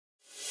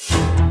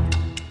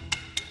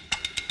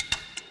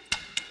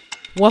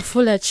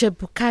Wafula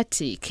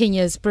Chebukati,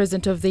 Kenya's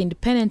president of the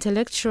Independent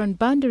Electoral and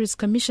Boundaries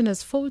Commission,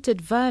 has faulted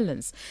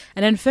violence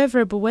and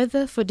unfavorable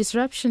weather for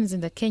disruptions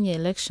in the Kenya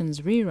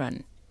elections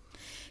rerun.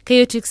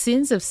 Chaotic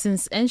scenes have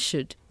since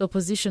ensued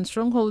opposition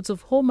strongholds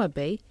of Homa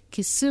Bay,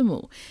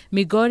 Kisumu,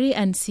 Migori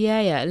and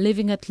Siaya,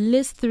 leaving at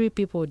least 3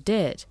 people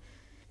dead.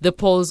 The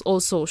polls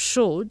also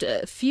showed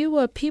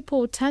fewer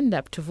people turned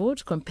up to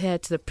vote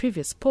compared to the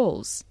previous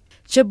polls.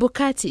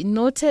 Chebukati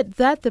noted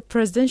that the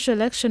presidential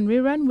election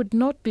rerun would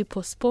not be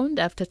postponed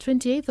after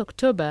 28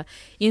 October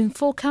in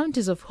 4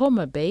 counties of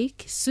Homa Bay,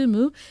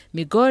 Kisumu,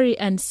 Migori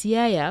and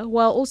Siaya,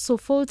 while also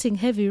faulting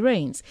heavy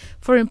rains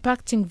for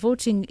impacting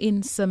voting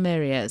in some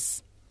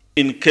areas.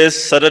 In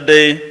case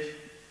Saturday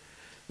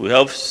we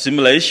have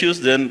similar issues,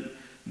 then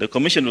the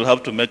Commission will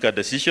have to make a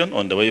decision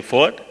on the way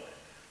forward,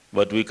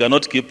 but we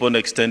cannot keep on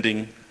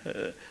extending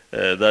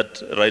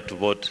that right to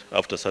vote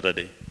after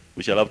Saturday.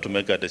 We shall have to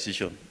make a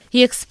decision.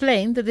 He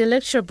explained that the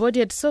electoral body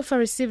had so far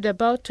received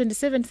about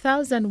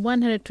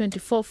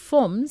 27,124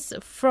 forms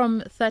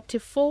from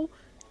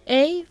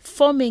 34A,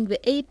 forming the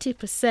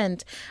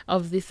 80%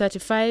 of the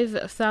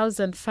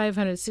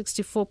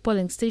 35,564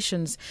 polling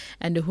stations,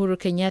 and Uhuru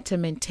Kenyatta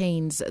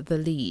maintains the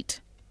lead.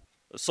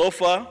 So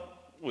far,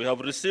 we have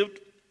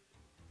received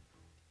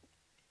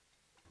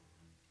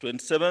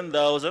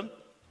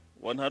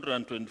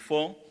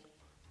 27,124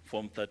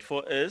 from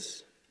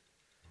 34As.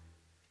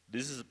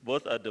 This is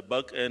both at the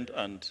back end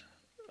and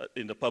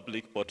in the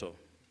public portal,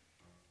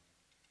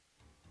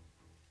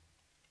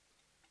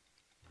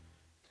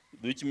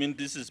 which means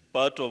this is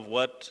part of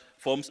what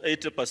forms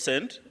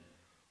 80%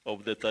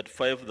 of the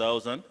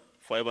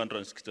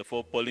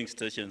 35,564 polling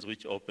stations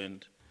which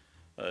opened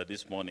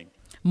this morning.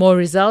 More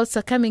results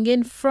are coming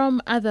in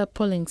from other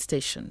polling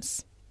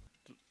stations.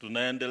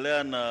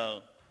 Tunaendelea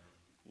na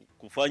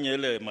kufanya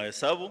ile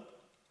mahesabu.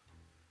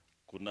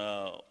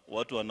 Kuna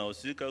watu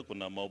wanahusika,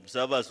 kuna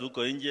maobservers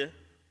huko nje,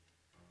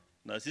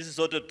 na sisi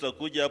sote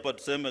tutakuja hapa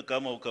tuseme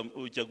kama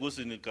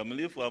uchaguzi ni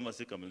kamilifu ama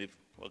si kamilifu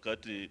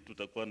wakati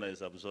tutakuwa na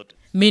hesabu zote.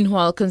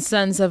 Meanwhile,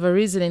 concerns have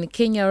arisen in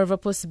Kenya over a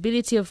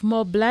possibility of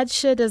more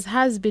bloodshed, as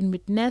has been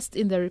witnessed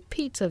in the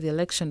repeat of the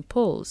election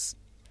polls.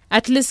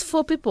 At least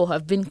 4 people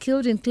have been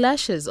killed in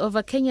clashes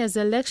over Kenya's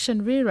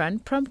election rerun,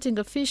 prompting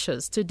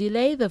officials to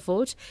delay the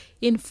vote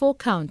in 4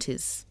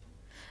 counties.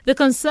 The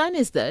concern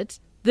is that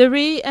the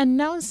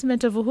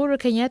re-announcement of Uhuru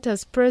Kenyatta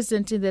as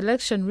president in the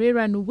election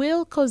rerun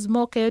will cause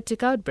more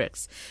chaotic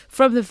outbreaks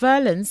from the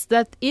violence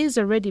that is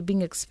already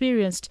being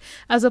experienced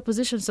as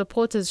opposition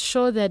supporters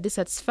show their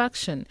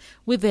dissatisfaction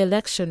with the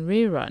election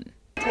rerun.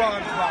 We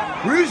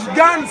use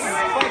guns.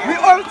 We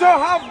also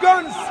have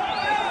guns.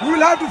 We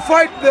will have to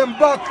fight them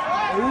back.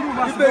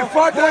 If they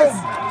fight us,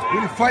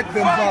 we'll fight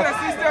them back.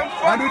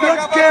 And we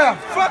don't care.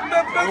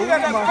 We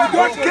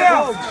don't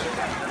care.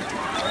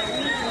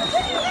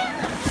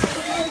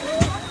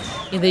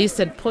 In the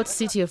eastern port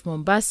city of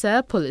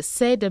Mombasa, police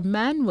said a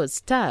man was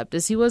stabbed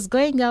as he was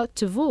going out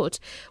to vote,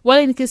 while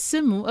in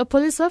Kisumu, a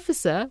police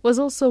officer was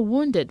also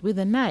wounded with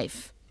a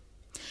knife.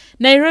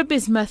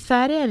 Nairobi's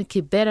Mathare and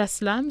Kibera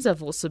slums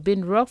have also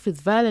been rocked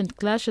with violent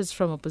clashes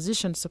from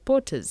opposition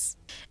supporters.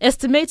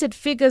 Estimated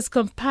figures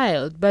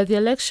compiled by the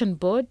election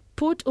board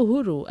put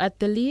Uhuru at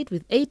the lead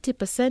with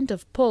 80%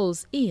 of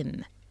polls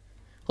in.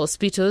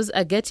 Hospitals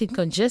are getting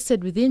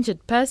congested with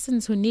injured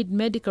persons who need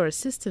medical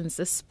assistance,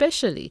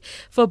 especially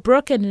for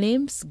broken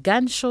limbs,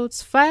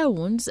 gunshots, fire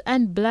wounds,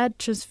 and blood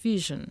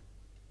transfusion.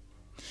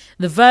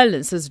 The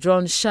violence has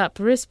drawn sharp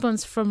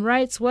response from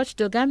rights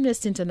watchdog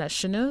Amnesty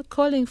International,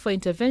 calling for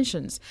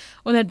interventions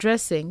on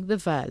addressing the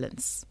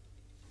violence.